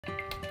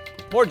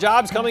More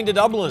jobs coming to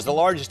Dublin as the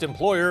largest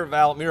employer,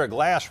 Valmiera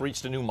Glass,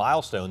 reached a new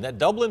milestone. That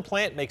Dublin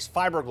plant makes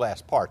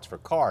fiberglass parts for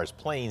cars,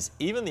 planes,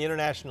 even the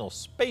International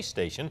Space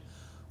Station.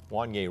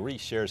 Valmiera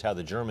shares how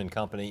the German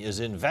company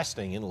is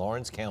investing in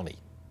Lawrence County.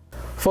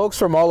 Folks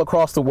from all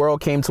across the world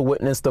came to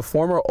witness the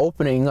former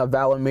opening of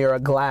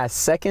Valmiera Glass'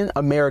 second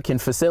American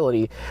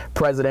facility.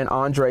 President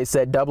Andre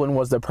said Dublin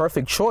was the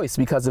perfect choice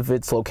because of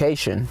its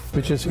location.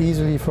 Which is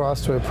easily for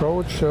us to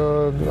approach.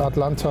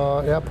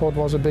 Atlanta airport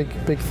was a big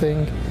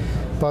thing.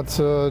 But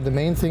the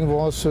main thing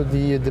was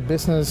the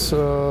business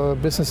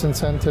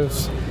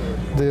incentives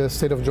the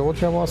state of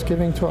Georgia was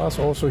giving to us,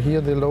 also here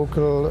the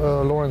local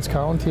Lawrence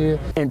County.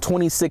 In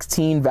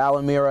 2016,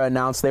 Valmiera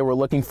announced they were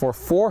looking for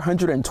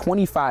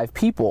 425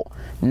 people.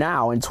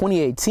 Now, in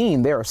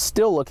 2018, they are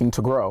still looking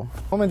to grow.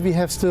 At the moment, we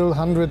have still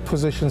 100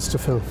 positions to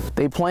fill.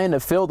 They plan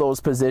to fill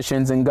those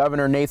positions, and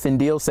Governor Nathan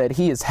Deal said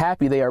he is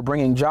happy they are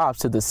bringing jobs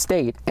to the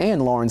state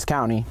and Lawrence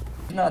County.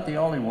 He's not the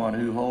only one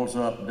who holds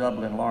up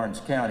Dublin, Lawrence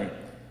County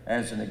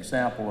as an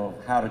example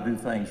of how to do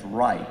things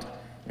right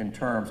in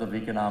terms of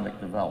economic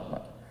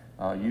development.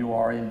 You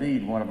are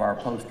indeed one of our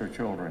poster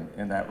children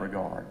in that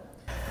regard.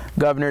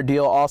 Governor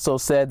Deal also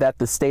said that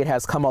the state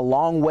has come a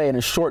long way in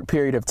a short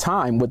period of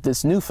time with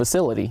this new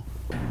facility.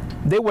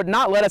 They would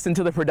not let us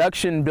into the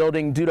production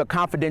building due to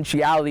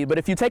confidentiality, but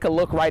if you take a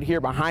look right here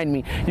behind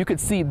me, you could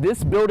see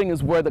this building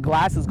is where the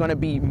glass is going to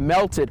be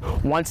melted.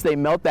 Once they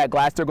melt that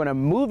glass, they're going to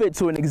move it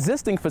to an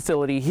existing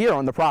facility here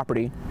on the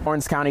property.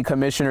 Lawrence County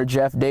Commissioner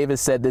Jeff Davis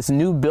said this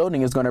new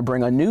building is going to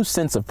bring a new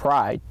sense of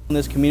pride. In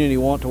this community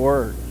want to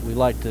work. We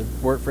like to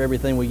work for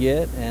everything we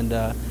get, and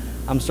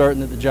I'm certain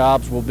that the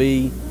jobs will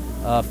be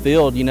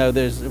filled. You know,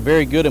 there's a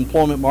very good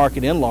employment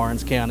market in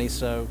Lawrence County,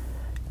 so.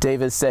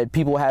 Davis said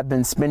people have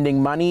been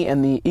spending money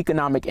and the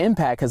economic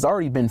impact has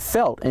already been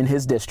felt in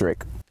his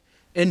district.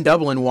 In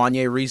Dublin,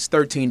 Wanye Reese,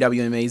 13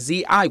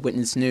 WMAZ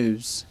Eyewitness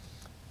News.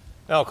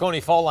 Now,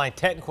 Coney Fall Line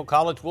Technical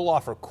College will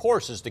offer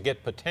courses to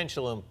get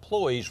potential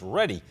employees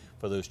ready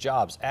for those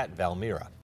jobs at Valmiera.